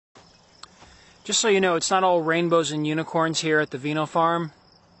Just so you know, it's not all rainbows and unicorns here at the Vino farm.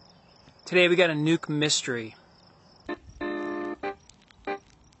 Today we got a nuke mystery.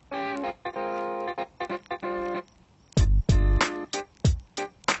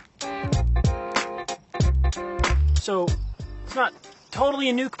 So, it's not totally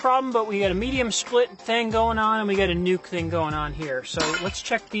a nuke problem, but we got a medium split thing going on and we got a nuke thing going on here. So let's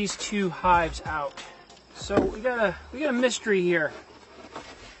check these two hives out. So we got a mystery here.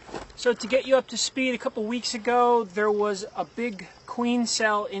 So to get you up to speed, a couple weeks ago there was a big queen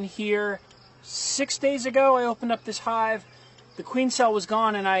cell in here. 6 days ago I opened up this hive. The queen cell was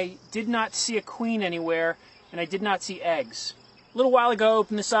gone and I did not see a queen anywhere, and I did not see eggs. A little while ago I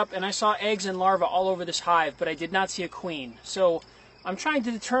opened this up and I saw eggs and larvae all over this hive, but I did not see a queen. So I'm trying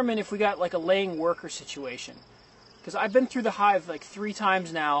to determine if we got like a laying worker situation. Because I've been through the hive like 3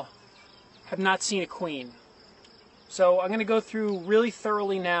 times now, have not seen a queen. So I'm going to go through really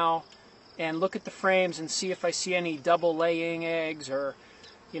thoroughly now and look at the frames and see if I see any double laying eggs or,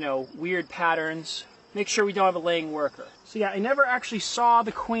 you know, weird patterns. Make sure we don't have a laying worker. So yeah, I never actually saw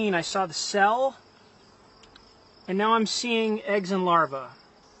the queen. I saw the cell. And now I'm seeing eggs and larvae,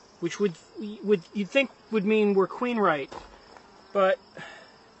 which would you'd think would mean we're queen right, but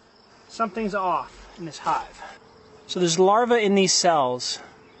something's off in this hive. So there's larvae in these cells.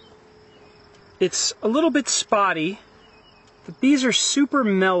 It's a little bit spotty. The bees are super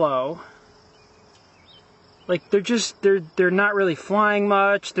mellow. Like they're not really flying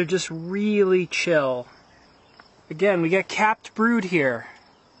much. They're just really chill. Again, we got capped brood here.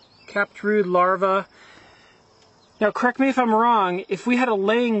 Capped brood larvae. Now, correct me if I'm wrong, if we had a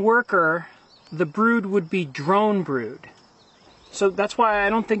laying worker, the brood would be drone brood. So that's why I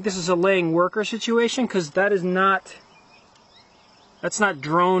don't think this is a laying worker situation, because that's not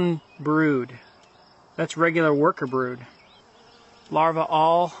drone brood. That's regular worker brood. Larvae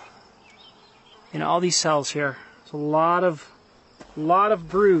all in all these cells here. It's a lot of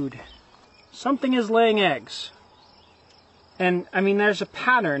brood. Something is laying eggs. And I mean, there's a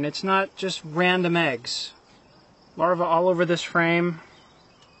pattern. It's not just random eggs. Larvae all over this frame.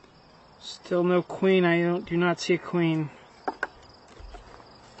 Still no queen. I do not see a queen.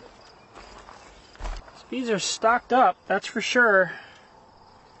 These bees are stocked up, that's for sure.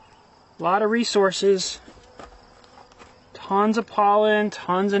 A lot of resources. Tons of pollen,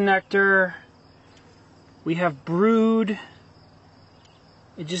 tons of nectar. We have brood.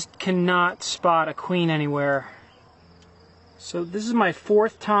 I just cannot spot a queen anywhere. So this is my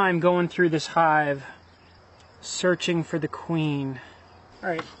 4th time going through this hive, searching for the queen.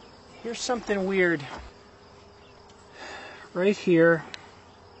 Alright, here's something weird. Right here,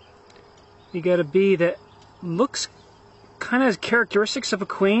 you got a bee that looks kind of has characteristics of a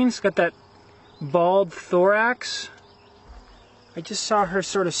queen. It's got that bald thorax. I just saw her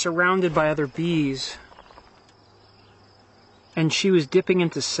sort of surrounded by other bees. And she was dipping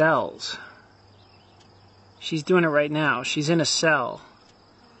into cells. She's doing it right now. She's in a cell.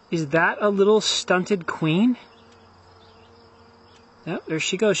 Is that a little stunted queen? Yep, there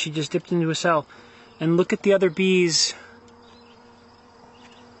she goes. She just dipped into a cell. And look at the other bees.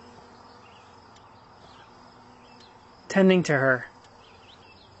 Tending to her.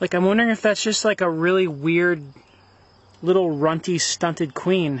 Like, I'm wondering if that's just like a really weird little runty stunted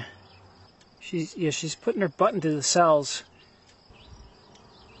queen. She's putting her butt into the cells.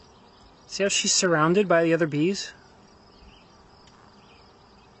 See how she's surrounded by the other bees?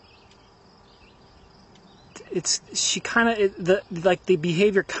 The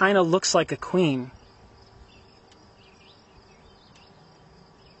behavior kind of looks like a queen.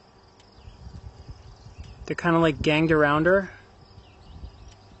 They're kind of like ganged around her.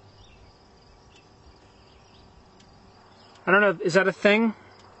 I don't know, is that a thing?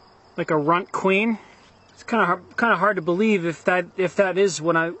 Like a runt queen? It's kind of hard to believe if that is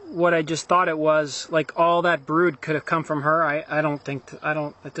what I just thought it was. Like all that brood could have come from her.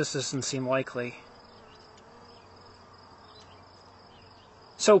 This doesn't seem likely.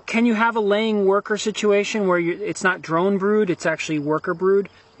 So can you have a laying worker situation where it's not drone brood, it's actually worker brood?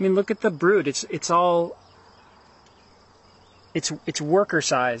 I mean, look at the brood. It's worker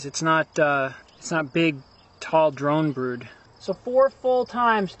size. It's not big, tall drone brood. So 4 full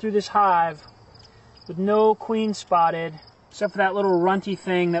times through this hive with no queen spotted, except for that little runty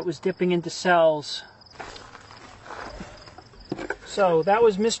thing that was dipping into cells. So that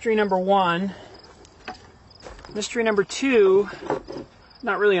was mystery number 1. Mystery number 2,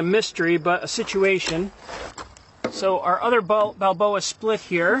 not really a mystery, but a situation. So our other Balboa split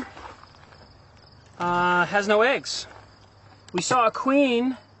here has no eggs. We saw a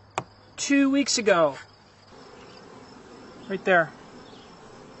queen 2 weeks ago. Right there.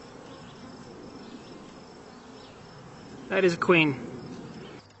 That is a queen.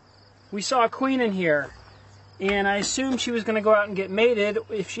 We saw a queen in here, and I assumed she was going to go out and get mated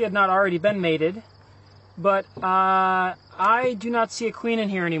if she had not already been mated. But I do not see a queen in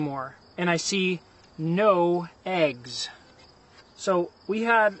here anymore, and I see no eggs. So we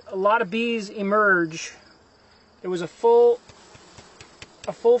had a lot of bees emerge. There was a full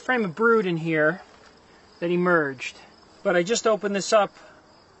frame of brood in here that emerged. But I just opened this up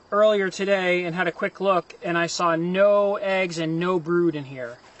earlier today and had a quick look, and I saw no eggs and no brood in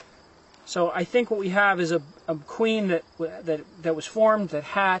here. So I think what we have is a queen that was formed, that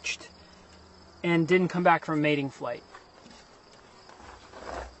hatched, and didn't come back from mating flight.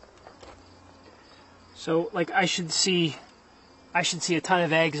 So like I should see a ton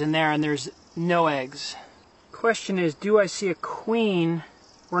of eggs in there, and there's no eggs. Question is, do I see a queen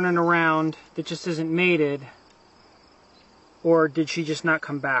running around that just isn't mated, or did she just not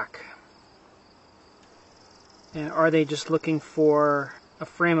come back? And are they just looking for a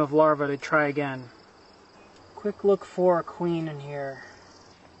frame of larvae to try again? Quick look for a queen in here.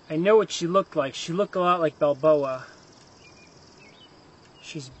 I know what she looked like. She looked a lot like Balboa.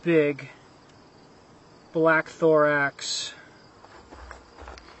 She's big, black thorax.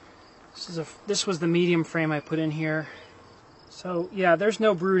 This was the medium frame I put in here. So yeah, there's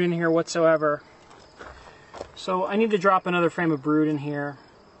no brood in here whatsoever. So I need to drop another frame of brood in here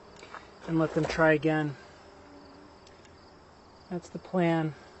and let them try again. That's the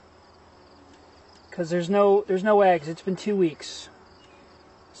plan. Because there's no eggs. It's been 2 weeks.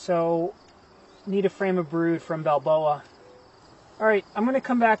 So need a frame of brood from Balboa. Alright, I'm going to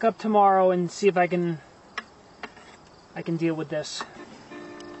come back up tomorrow and see if I can deal with this.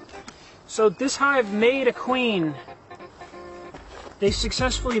 So this hive made a queen. They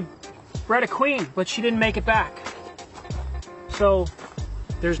successfully bred a queen, but she didn't make it back. So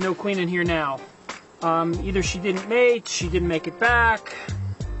there's no queen in here now. Either she didn't mate, she didn't make it back,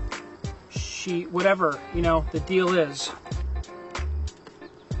 whatever, you know, the deal is.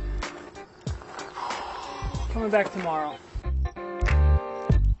 Coming back tomorrow.